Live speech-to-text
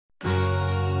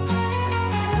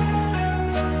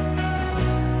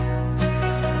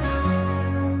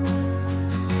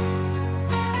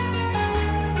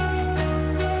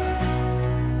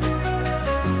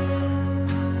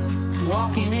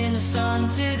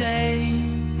today.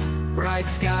 Bright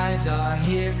skies are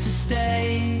here to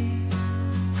stay.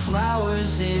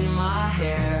 Flowers in my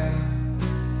hair,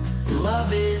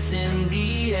 love is in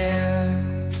the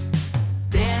air.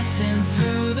 Dancing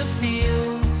through the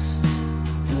fields,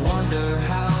 wonder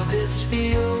how this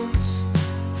feels.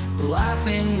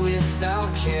 Laughing without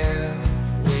care,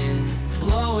 wind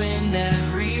blowing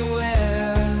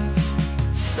everywhere.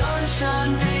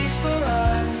 Sunshine days for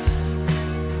us,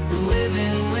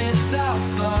 living without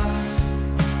fuss.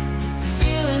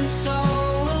 Feeling so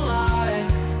alive,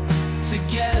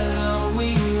 together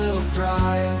we will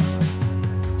thrive.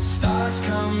 Stars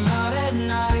come out at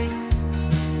night,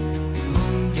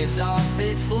 moon gives off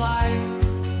its light.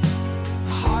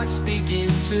 Hearts begin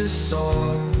to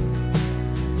soar,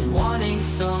 wanting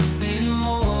something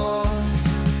more.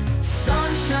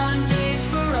 Sunshine days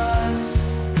for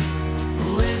us,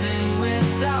 living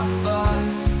without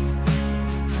fuss.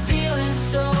 Feeling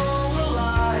so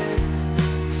alive,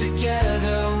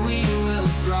 together we will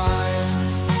thrive.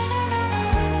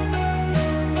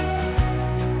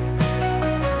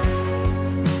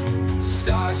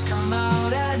 Stars come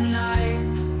out at night,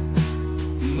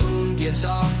 moon gives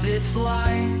off its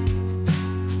light.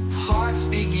 Hearts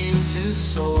begin to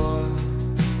soar,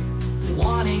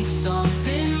 wanting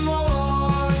something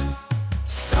more.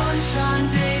 Sunshine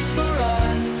days for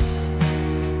us,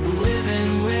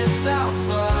 living without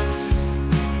fuss.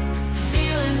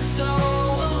 Feeling so